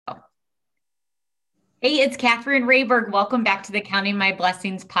Hey, it's Catherine Rayberg. Welcome back to the Counting My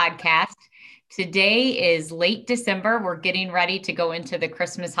Blessings podcast. Today is late December. We're getting ready to go into the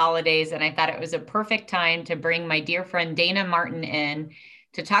Christmas holidays, and I thought it was a perfect time to bring my dear friend Dana Martin in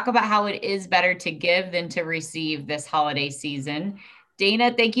to talk about how it is better to give than to receive this holiday season.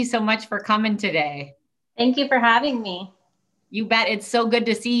 Dana, thank you so much for coming today. Thank you for having me. You bet. It's so good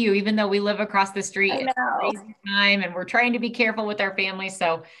to see you, even though we live across the I street. It's know. crazy time, and we're trying to be careful with our family.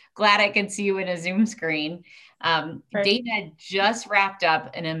 So glad I can see you in a Zoom screen. For Dana just wrapped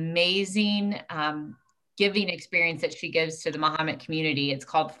up an amazing giving experience that she gives to the Muhammad community. It's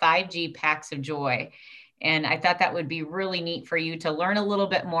called 5G Packs of Joy. And I thought that would be really neat for you to learn a little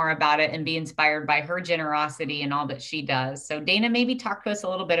bit more about it and be inspired by her generosity and all that she does. So, Dana, maybe talk to us a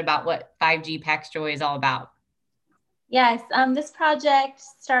little bit about what 5G Packs Joy is all about. Yes, this project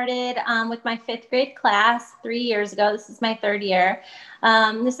started with my fifth grade class 3 years ago. This is my third year.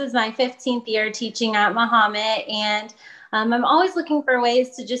 This is my 15th year teaching at Muhammad, and I'm always looking for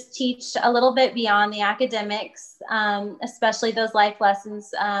ways to just teach a little bit beyond the academics, especially those life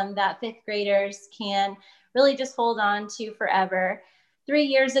lessons that fifth graders can really just hold on to forever. 3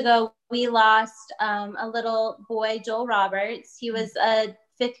 years ago, we lost a little boy, Joel Roberts. He was a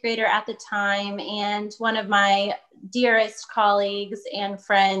fifth grader at the time and one of my dearest colleagues and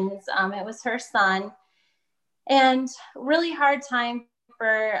friends. It was her son, and really hard time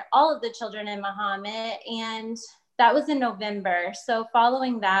for all of the children in Muhammad. And that was in November. So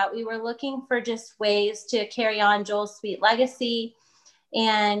following that, we were looking for just ways to carry on Joel's sweet legacy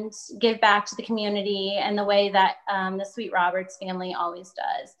and give back to the community in the way that the Sweet Roberts family always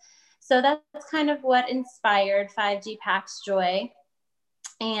does. So that's kind of what inspired 5G Packs Joy,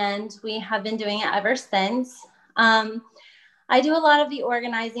 and we have been doing it ever since. Um, I do a lot of the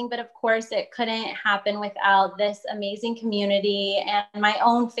organizing, but of course, it couldn't happen without this amazing community and my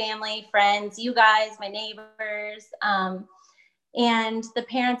own family, friends, you guys, my neighbors, and the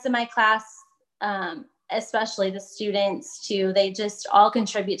parents in my class, especially the students, too. They just all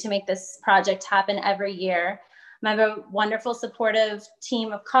contribute to make this project happen every year. I have a wonderful, supportive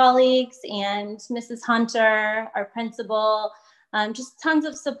team of colleagues and Mrs. Hunter, our principal, just tons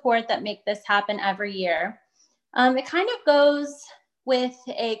of support that make this happen every year. It kind of goes with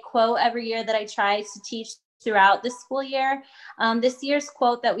a quote every year that I try to teach throughout the school year. This year's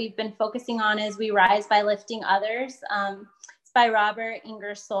quote that we've been focusing on is "We rise by lifting others." It's by Robert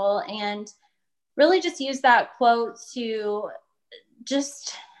Ingersoll, and really just use that quote to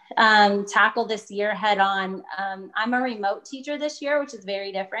just tackle this year head on. I'm a remote teacher this year, which is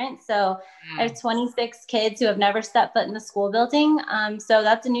very different. So I Yeah. have 26 kids who have never stepped foot in the school building. So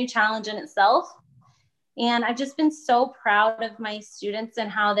that's a new challenge in itself. And I've just been so proud of my students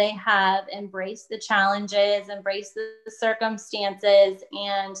and how they have embraced the challenges, embraced the circumstances.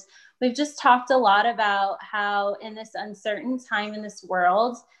 And we've just talked a lot about how, in this uncertain time in this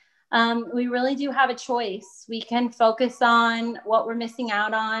world, we really do have a choice. We can focus on what we're missing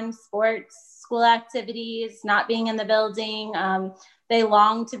out on: sports, school activities, not being in the building. They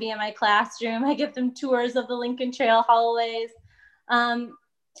long to be in my classroom. I give them tours of the Lincoln Trail hallways. Um,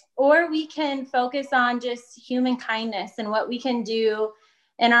 or we can focus on just human kindness and what we can do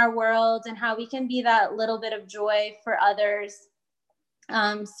in our world and how we can be that little bit of joy for others,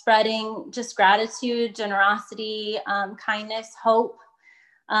 spreading just gratitude, generosity, kindness, hope,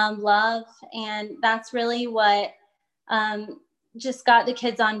 love. And that's really what just got the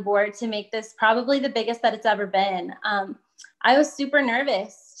kids on board to make this probably the biggest that it's ever been. I was super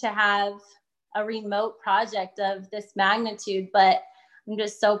nervous to have a remote project of this magnitude, but I'm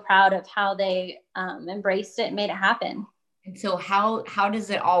just so proud of how they embraced it and made it happen. And so how does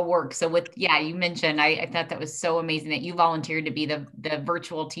it all work? So with yeah, you mentioned I thought that was so amazing that you volunteered to be the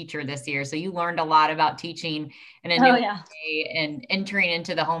virtual teacher this year. So you learned a lot about teaching in a new Oh yeah. way and entering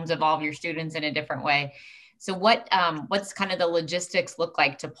into the homes of all of your students in a different way. So what's kind of the logistics look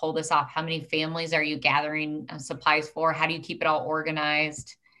like to pull this off? How many families are you gathering supplies for? How do you keep it all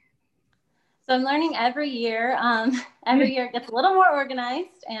organized? So I'm learning every year. Every year it gets a little more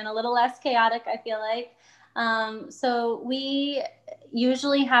organized and a little less chaotic, I feel like. So we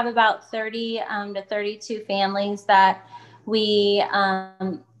usually have about 30 to 32 families that we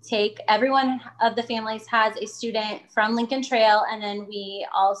take. Everyone of the families has a student from Lincoln Trail, and then we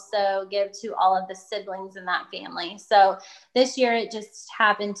also give to all of the siblings in that family. So this year it just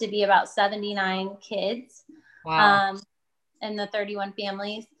happened to be about 79 kids Wow. um, in the 31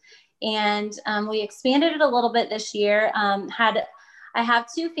 families. And we expanded it a little bit this year. I have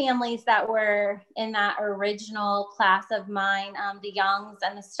two families that were in that original class of mine, the Youngs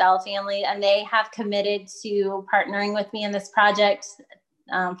and the Stell family, and they have committed to partnering with me in this project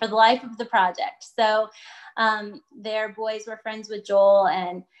for the life of the project. So their boys were friends with Joel,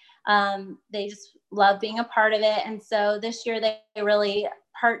 and they just love being a part of it. And so this year they really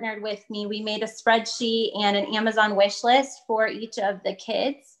partnered with me. We made a spreadsheet and an Amazon wish list for each of the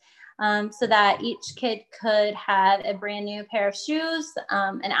kids, so that each kid could have a brand new pair of shoes,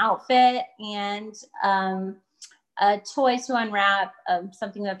 an outfit, and a toy to unwrap,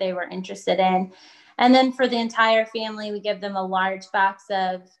 something that they were interested in. And then for the entire family, we give them a large box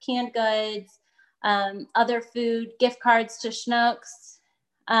of canned goods, other food, gift cards to Schnucks,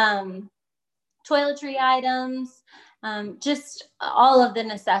 toiletry items, just all of the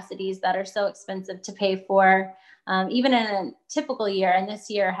necessities that are so expensive to pay for, even in a typical year. And this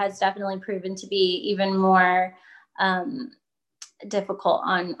year has definitely proven to be even more difficult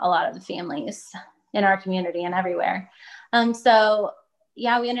on a lot of the families in our community and everywhere. So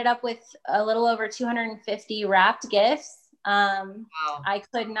yeah, we ended up with a little over 250 wrapped gifts. Wow. I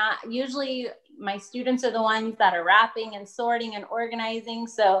could not, usually my students are the ones that are wrapping and sorting and organizing.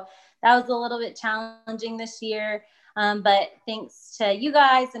 So that was a little bit challenging this year. But thanks to you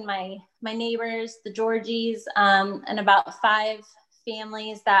guys and my neighbors, the Georgies, and about 5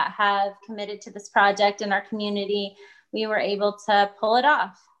 families that have committed to this project in our community, we were able to pull it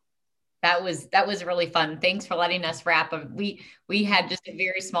off. That was really fun. Thanks for letting us wrap. We had just a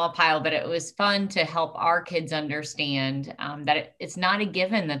very small pile, but it was fun to help our kids understand that it's not a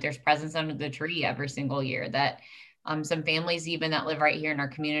given that there's presents under the tree every single year, that some families even that live right here in our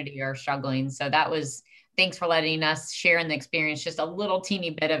community are struggling. So thanks for letting us share in the experience, just a little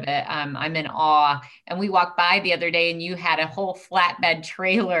teeny bit of it. I'm in awe. And we walked by the other day and you had a whole flatbed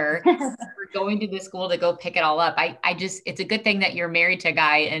trailer for going to the school to go pick it all up. It's a good thing that you're married to a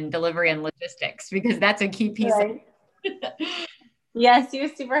guy in delivery and logistics, because that's a key piece. Right. Yes, he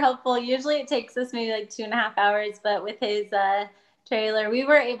was super helpful. Usually it takes us maybe like 2.5 hours, but with his trailer, we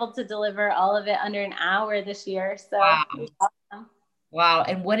were able to deliver all of it under an hour this year. So wow. It was awesome. Wow.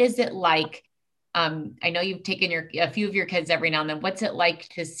 And what is it like? I know you've taken a few of your kids every now and then. What's it like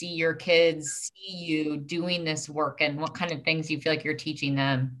to see your kids see you doing this work, and what kind of things you feel like you're teaching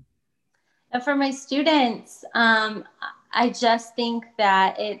them? And for my students, I just think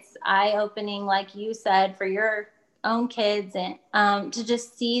that it's eye-opening, like you said, for your own kids, and to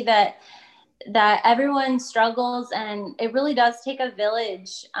just see that everyone struggles, and it really does take a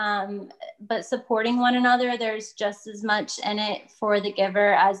village. But supporting one another, there's just as much in it for the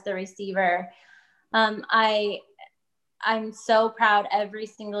giver as the receiver. I'm so proud every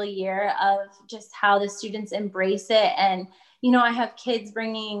single year of just how the students embrace it. And, I have kids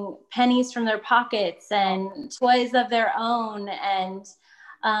bringing pennies from their pockets and toys of their own, and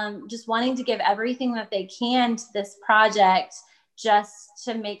just wanting to give everything that they can to this project, just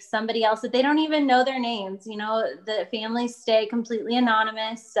to make somebody else that they don't even know their names. The families stay completely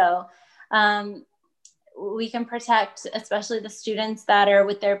anonymous. So we can protect, especially the students that are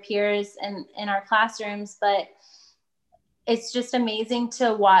with their peers in our classrooms. But it's just amazing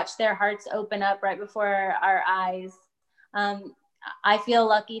to watch their hearts open up right before our eyes. I feel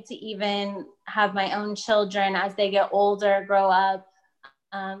lucky to even have my own children, as they get older, grow up,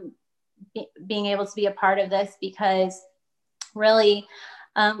 being able to be a part of this, because really,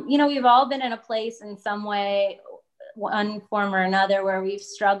 we've all been in a place in some way, one form or another, where we've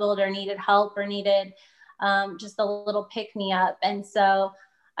struggled or needed help or needed just a little pick me up. And so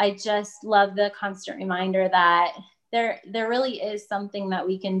I just love the constant reminder that there really is something that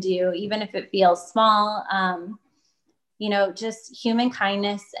we can do, even if it feels small. Just human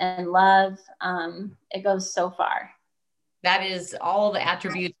kindness and love, it goes so far. That is all the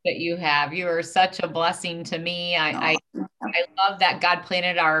attributes that you have. You are such a blessing to me. I love that God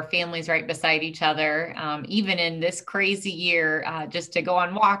planted our families right beside each other, even in this crazy year, just to go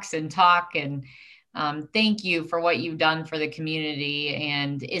on walks and talk. And thank you for what you've done for the community.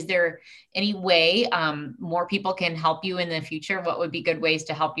 And is there any way more people can help you in the future? What would be good ways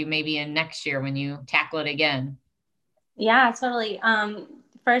to help you maybe in next year when you tackle it again? Yeah, totally.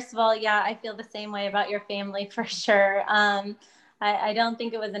 First of all, yeah, I feel the same way about your family for sure. I don't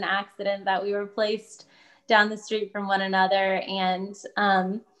think it was an accident that we were placed down the street from one another, and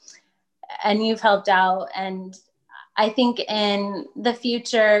you've helped out. And I think in the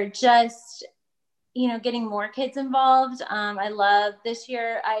future, just, getting more kids involved. I love this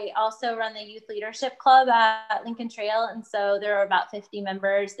year. I also run the Youth Leadership Club at Lincoln Trail. And so there are about 50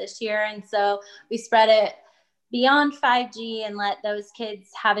 members this year. And so we spread it beyond 5G and let those kids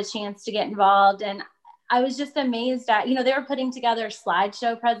have a chance to get involved. And I was just amazed at, they were putting together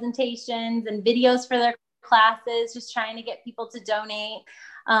slideshow presentations and videos for their classes, just trying to get people to donate.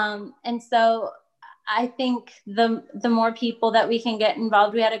 And so I think the more people that we can get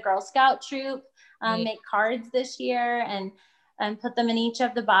involved. We had a Girl Scout troop make cards this year and put them in each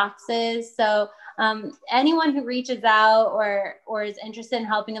of the boxes. So anyone who reaches out or is interested in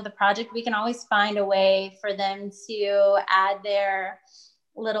helping with the project, we can always find a way for them to add their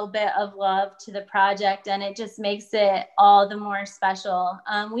little bit of love to the project, and it just makes it all the more special.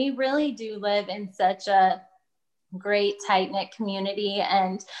 We really do live in such a great tight-knit community,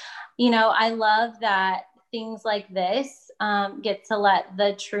 and I love that things like this get to let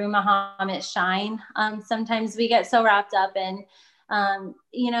the true Mahomet shine. Sometimes we get so wrapped up in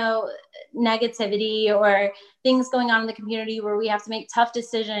negativity or things going on in the community where we have to make tough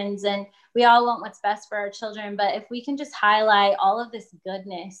decisions, and we all want what's best for our children. But if we can just highlight all of this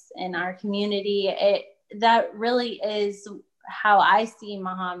goodness in our community, that really is how I see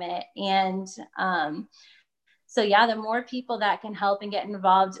Mahomet. And so yeah, the more people that can help and get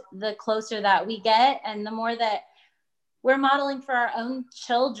involved, the closer that we get, and the more that we're modeling for our own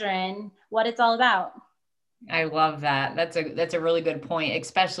children what it's all about. I love that. That's a really good point,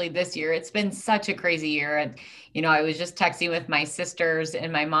 especially this year. It's been such a crazy year. And, I was just texting with my sisters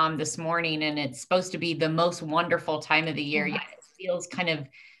and my mom this morning, and it's supposed to be the most wonderful time of the year. Yet it feels kind of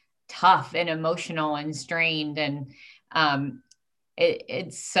tough and emotional and strained. And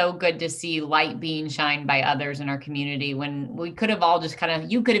it's so good to see light being shined by others in our community, when we could have all just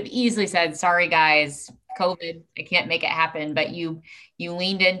you could have easily said, sorry guys, COVID, I can't make it happen, but you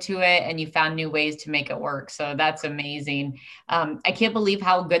leaned into it and you found new ways to make it work. So that's amazing. I can't believe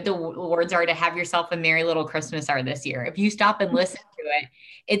how good the words are to have yourself a merry little Christmas are this year. If you stop and listen to it,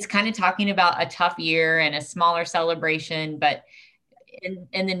 it's kind of talking about a tough year and a smaller celebration, but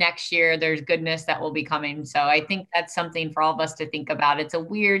in the next year, there's goodness that will be coming. So I think that's something for all of us to think about. It's a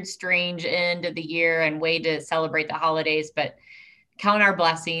weird, strange end of the year and way to celebrate the holidays, but count our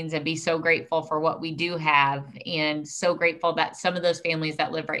blessings and be so grateful for what we do have, and so grateful that some of those families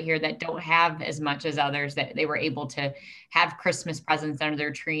that live right here that don't have as much as others, that they were able to have Christmas presents under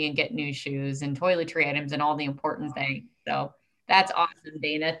their tree and get new shoes and toiletry items and all the important things. So that's awesome,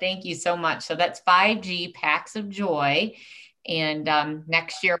 Dana. Thank you so much. So that's 5G Packs of Joy. And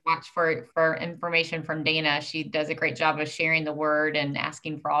next year, watch for information from Dana. She does a great job of sharing the word and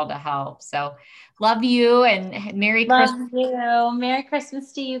asking for all to help. So love you and Merry Christmas. Love you. Merry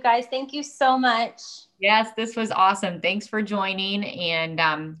Christmas to you guys. Thank you so much. Yes, this was awesome. Thanks for joining.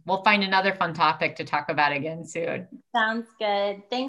 And we'll find another fun topic to talk about again soon. Sounds good. Thanks.